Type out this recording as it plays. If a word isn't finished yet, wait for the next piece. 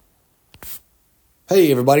Hey,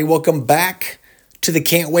 everybody, welcome back to the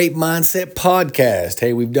Can't Wait Mindset Podcast.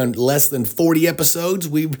 Hey, we've done less than 40 episodes.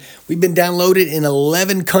 We've been downloaded in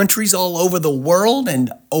 11 countries all over the world and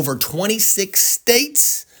over 26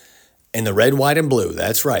 states. And the red, white, and blue.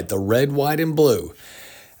 That's right, the red, white, and blue.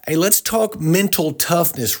 Hey, let's talk mental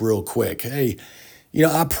toughness real quick. Hey,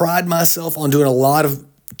 I pride myself on doing a lot of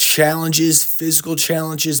challenges, physical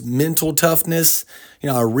challenges, mental toughness.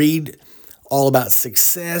 I read all about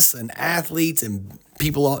success and athletes and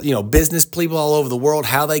people, business people all over the world,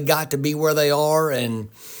 how they got to be where they are. And,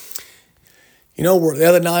 the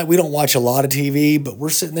other night, we don't watch a lot of TV, but we're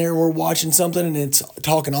sitting there, we're watching something, and it's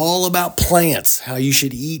talking all about plants, how you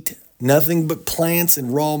should eat nothing but plants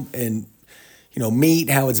and raw and, meat,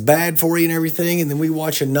 how it's bad for you and everything. And then we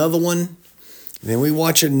watch another one,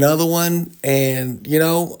 and,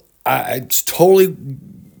 it just totally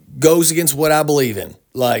goes against what I believe in.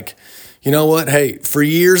 Like, you know what? Hey, for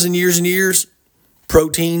years and years and years,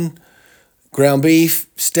 protein, ground beef,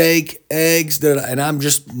 steak, eggs, and I'm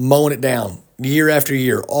just mowing it down year after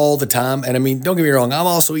year, all the time. And don't get me wrong, I'm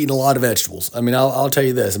also eating a lot of vegetables. I'll tell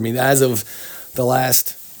you this. As of the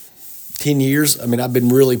last 10 years, I've been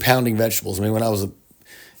really pounding vegetables. When I was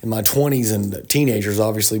in my 20s and teenagers,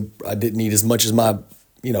 obviously, I didn't eat as much as my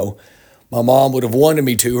mom would have wanted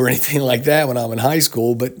me to or anything like that when I'm in high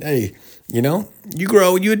school. But hey, you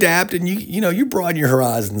grow, you adapt, and you broaden your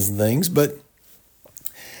horizons and things. But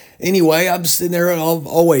anyway, I'm sitting there and I've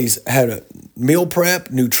always had a meal prep,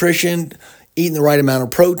 nutrition, eating the right amount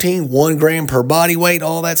of protein, 1 gram per body weight,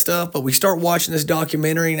 all that stuff. But we start watching this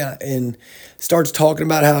documentary and starts talking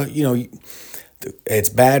about how, it's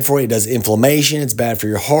bad for you. It does inflammation. It's bad for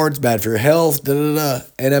your heart. It's bad for your health.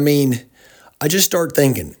 And I just start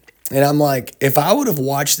thinking, and I'm like, if I would have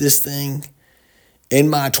watched this thing in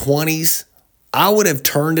my 20s, I would have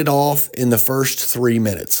turned it off in the first 3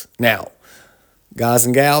 minutes. Now, guys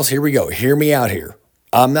and gals, here we go. Hear me out here.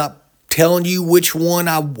 I'm not telling you which one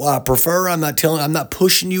I prefer. I'm not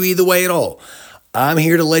pushing you either way at all. I'm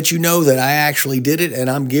here to let you know that I actually did it, and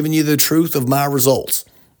I'm giving you the truth of my results.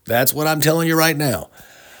 That's what I'm telling you right now.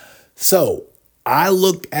 So I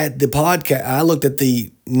looked at the podcast. I looked at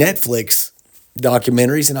the Netflix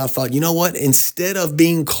documentaries, and I thought, you know what? Instead of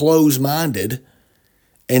being closed-minded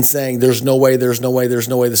and saying there's no way, this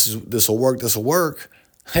will work.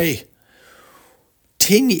 Hey,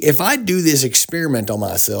 if I do this experiment on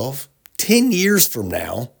myself 10 years from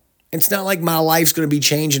now, it's not like my life's going to be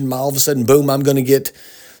changing. All of a sudden, boom,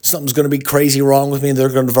 something's going to be crazy wrong with me, and they're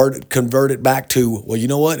going to convert it back to, well, you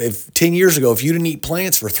know what? If 10 years ago, if you didn't eat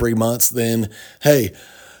plants for 3 months, then, hey,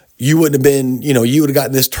 you wouldn't have been, you would have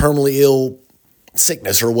gotten this terminally ill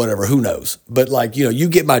sickness or whatever, who knows? But you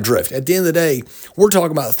get my drift. At the end of the day, we're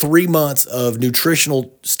talking about 3 months of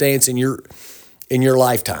nutritional stance in your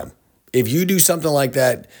lifetime. If you do something like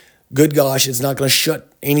that, good gosh, it's not going to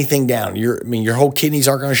shut anything down. Your whole kidneys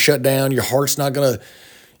aren't going to shut down. Your heart's not going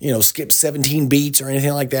to, skip 17 beats or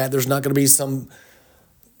anything like that. There's not going to be some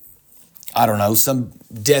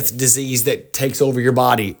death disease that takes over your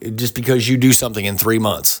body just because you do something in 3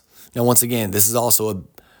 months. Now, once again, this is also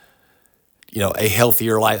a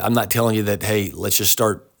healthier life. I'm not telling you that, hey, let's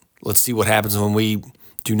see what happens when we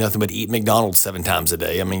do nothing but eat McDonald's 7 times a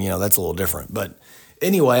day. That's a little different. But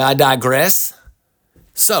anyway, I digress.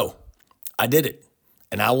 So I did it.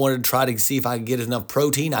 And I wanted to try to see if I could get enough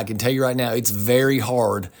protein. I can tell you right now, it's very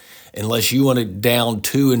hard unless you want to down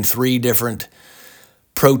 2 and 3 different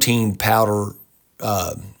protein powder,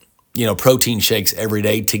 protein shakes every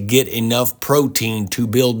day to get enough protein to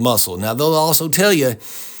build muscle. Now, they'll also tell you,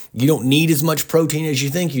 you don't need as much protein as you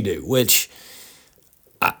think you do, which,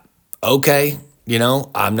 okay,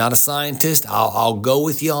 I'm not a scientist. I'll go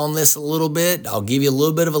with you on this a little bit. I'll give you a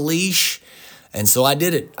little bit of a leash. And so I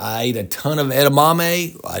did it. I ate a ton of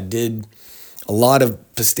edamame. I did a lot of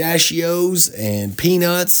pistachios and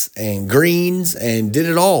peanuts and greens and did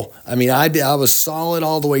it all. I was solid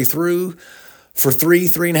all the way through for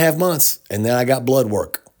 3.5 months. And then I got blood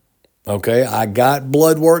work. Okay, I got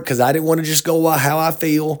blood work because I didn't want to just go how I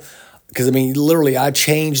feel. Because, literally, I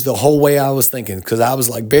changed the whole way I was thinking. Because I was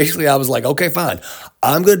like, okay, fine.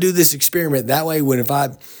 I'm going to do this experiment. That way,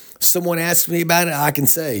 someone asks me about it, I can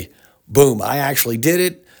say, boom, I actually did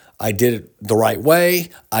it. I did it the right way.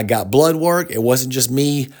 I got blood work. It wasn't just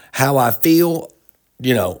me, how I feel.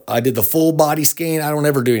 I did the full body scan. I don't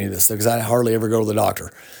ever do any of this because I hardly ever go to the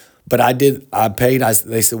doctor. But I paid.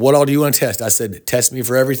 They said, what all do you want to test? I said, test me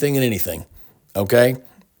for everything and anything. Okay?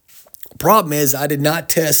 Problem is, I did not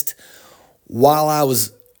test while I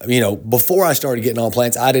was, before I started getting on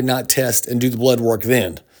plants, I did not test and do the blood work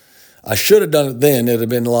then. I should have done it then. It would have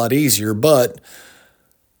been a lot easier, but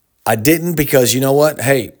I didn't because you know what?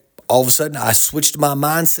 Hey, all of a sudden I switched my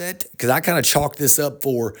mindset because I kind of chalked this up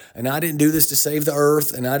for, and I didn't do this to save the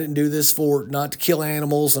earth, and I didn't do this for not to kill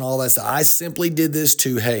animals and all that stuff. I simply did this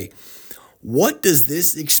to, hey, what does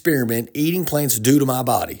this experiment, eating plants, do to my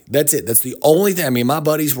body? That's it. That's the only thing. I mean, my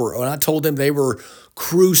buddies were, when I told them, they were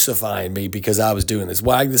crucifying me because I was doing this.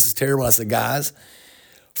 Why? This is terrible. I said, guys,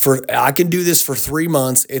 I can do this for 3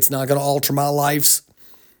 months. It's not going to alter my life's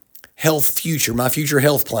my future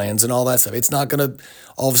health plans and all that stuff. It's not going to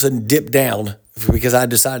all of a sudden dip down because I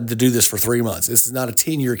decided to do this for 3 months. This is not a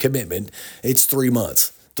 10-year commitment. It's 3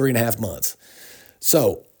 months, 3.5 months.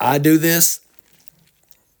 So I do this.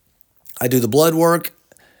 I do the blood work,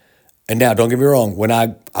 and now don't get me wrong. When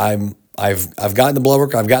I've gotten the blood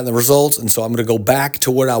work, I've gotten the results, and so I'm going to go back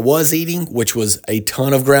to what I was eating, which was a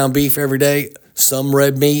ton of ground beef every day, some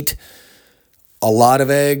red meat, a lot of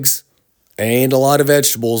eggs, and a lot of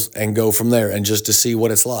vegetables, and go from there, and just to see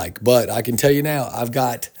what it's like. But I can tell you now,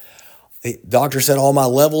 the doctor said all my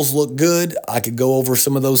levels look good. I could go over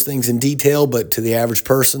some of those things in detail, but to the average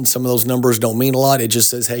person, some of those numbers don't mean a lot. It just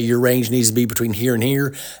says, hey, your range needs to be between here and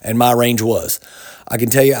here, and my range was. I can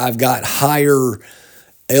tell you I've got higher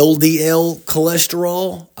LDL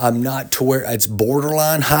cholesterol. I'm not to where it's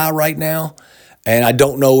borderline high right now, and I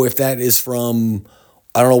don't know if that is from,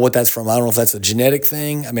 I don't know what that's from. I don't know if that's a genetic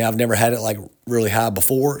thing. I mean, I've never had it like really high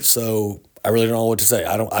before, so I really don't know what to say.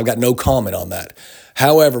 I've got no comment on that.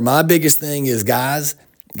 However, my biggest thing is, guys,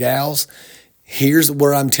 gals, here's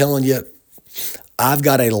where I'm telling you, I've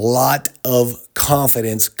got a lot of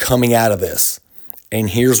confidence coming out of this. And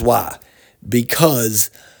here's why. Because,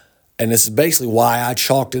 and this is basically why I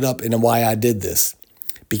chalked it up and why I did this.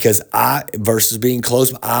 Because versus being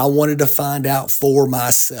close, I wanted to find out for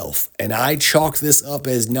myself. And I chalked this up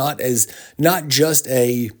as not just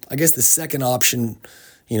I guess the second option,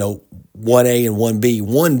 1A and 1B.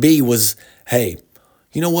 1B was, hey,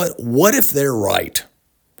 you know what? What if they're right?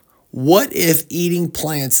 What if eating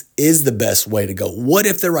plants is the best way to go? What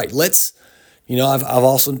if they're right? I've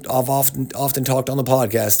often talked on the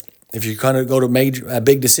podcast. If you kind of go to a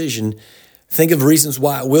big decision, think of reasons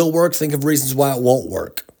why it will work. Think of reasons why it won't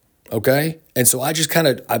work. Okay. And so I just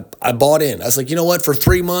I bought in. I was like, you know what? For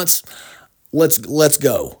 3 months, let's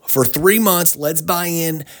go. For 3 months, let's buy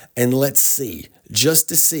in and let's see, just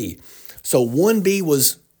to see. So 1B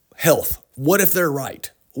was health. What if they're right?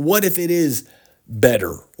 What if it is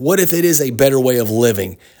better? What if it is a better way of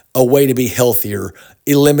living, a way to be healthier,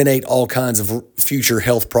 eliminate all kinds of future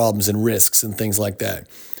health problems and risks and things like that?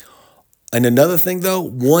 And another thing though,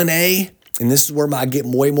 1A, and this is where I get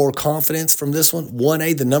way more confidence from this one,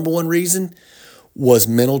 1A, the number one reason was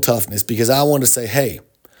mental toughness, because I want to say, hey,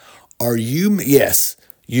 yes,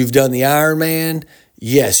 you've done the Ironman.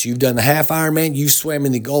 Yes, you've done the half Ironman. You swam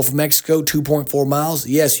in the Gulf of Mexico, 2.4 miles.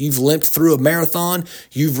 Yes, you've limped through a marathon.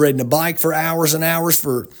 You've ridden a bike for hours and hours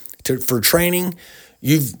for training.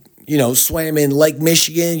 You've, swam in Lake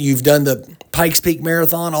Michigan. You've done the Pikes Peak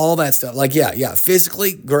Marathon, all that stuff. Like, yeah,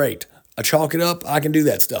 physically, great. I chalk it up. I can do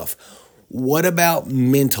that stuff. What about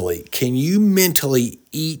mentally? Can you mentally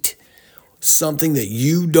eat something that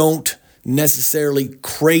you don't necessarily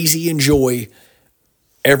crazy enjoy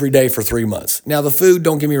every day for 3 months? Now, the food,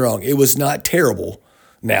 don't get me wrong, it was not terrible.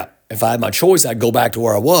 Now, if I had my choice, I'd go back to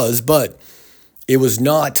where I was, but it was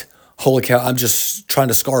not, holy cow, I'm just trying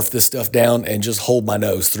to scarf this stuff down and just hold my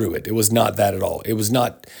nose through it. It was not that at all. It was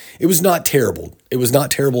not terrible. It was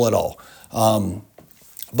not terrible at all.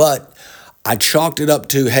 But I chalked it up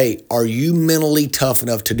to, hey, are you mentally tough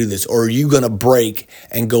enough to do this? Or are you going to break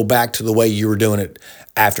and go back to the way you were doing it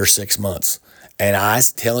after 6 months? And I'm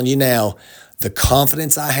telling you now, the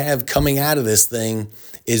confidence I have coming out of this thing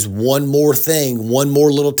is one more thing, one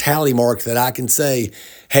more little tally mark that I can say,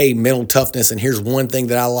 hey, mental toughness, and here's one thing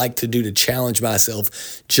that I like to do to challenge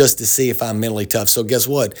myself just to see if I'm mentally tough. So guess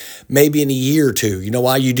what? Maybe in a year or two, you know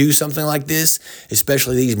why you do something like this,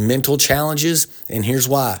 especially these mental challenges? And here's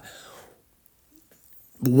why.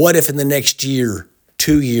 What if in the next year,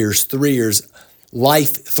 2 years, 3 years,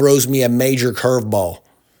 life throws me a major curveball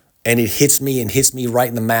and it hits me right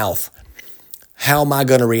in the mouth? How am I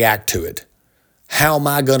going to react to it? How am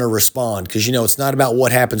I going to respond? Because, it's not about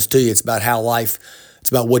what happens to you. It's about it's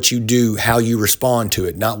about what you do, how you respond to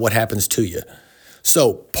it, not what happens to you.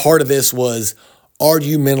 So part of this was, are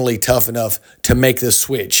you mentally tough enough to make this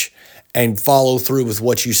switch and follow through with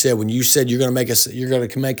what you said? When you said you're going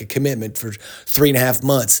to make a commitment for 3.5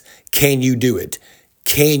 months, can you do it?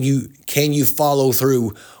 Can you follow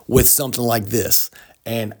through with something like this?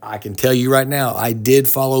 And I can tell you right now, I did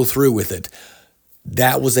follow through with it.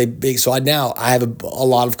 That was so I have a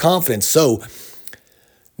lot of confidence. So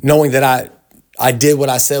knowing that I did what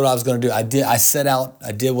I said what I was going to do. I set out,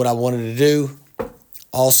 I did what I wanted to do.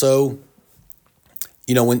 Also,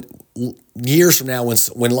 when years from now,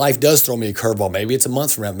 when life does throw me a curveball, maybe it's a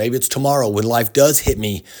month from now, maybe it's tomorrow, when life does hit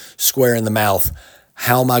me square in the mouth,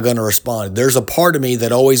 how am I going to respond? There's a part of me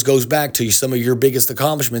that always goes back to some of your biggest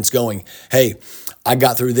accomplishments going, hey, I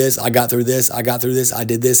got through this, I got through this, I got through this, I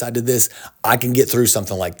did this, I did this. I can get through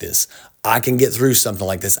something like this. I can get through something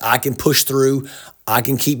like this. I can push through. I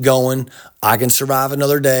can keep going. I can survive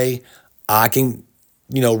another day. I can,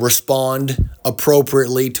 respond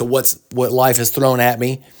appropriately to what life has thrown at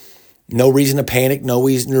me. No reason to panic. No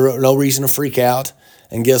reason to freak out.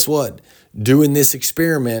 And guess what? Doing this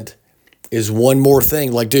experiment is one more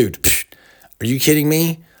thing. Like, dude, are you kidding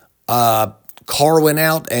me? Car went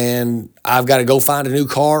out and I've got to go find a new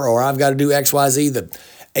car, or I've got to do X, Y, Z. The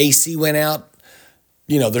AC went out.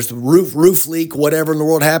 There's the roof leak, whatever in the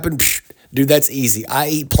world happened. Dude, that's easy. I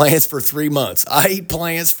eat plants for 3 months. I eat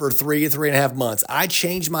plants for 3.5 months. I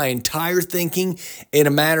changed my entire thinking in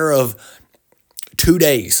a matter of 2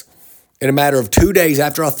 days. In a matter of 2 days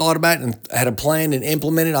after I thought about it and had a plan and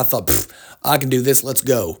implemented, I thought, I can do this. Let's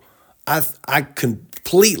go. I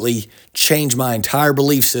completely changed my entire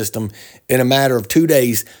belief system in a matter of 2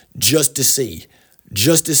 days just to see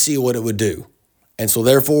what it would do. And so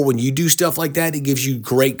therefore, when you do stuff like that, it gives you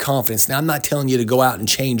great confidence. Now, I'm not telling you to go out and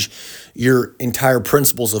change your entire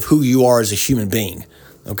principles of who you are as a human being,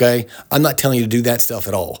 okay? I'm not telling you to do that stuff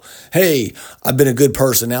at all. Hey, I've been a good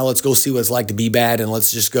person. Now let's go see what it's like to be bad, and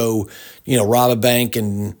let's just go, rob a bank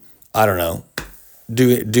and, I don't know,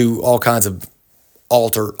 do all kinds of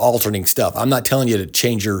altering stuff. I'm not telling you to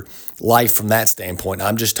change your life from that standpoint.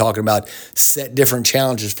 I'm just talking about set different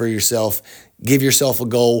challenges for yourself. Give yourself a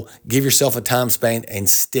goal, give yourself a time span, and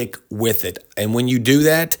stick with it. And when you do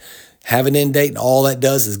that, have an end date, and all that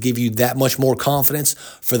does is give you that much more confidence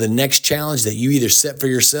for the next challenge that you either set for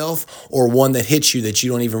yourself or one that hits you that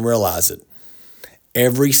you don't even realize it.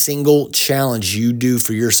 Every single challenge you do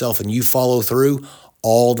for yourself and you follow through,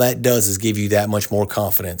 all that does is give you that much more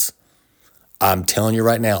confidence. I'm telling you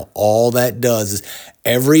right now, all that does is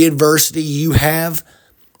every adversity you have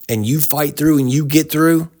and you fight through and you get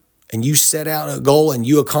through, and you set out a goal and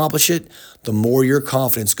you accomplish it, the more your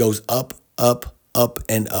confidence goes up, up, up,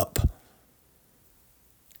 and up.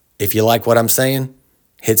 If you like what I'm saying,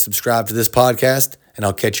 hit subscribe to this podcast, and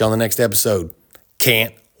I'll catch you on the next episode.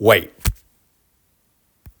 Can't wait.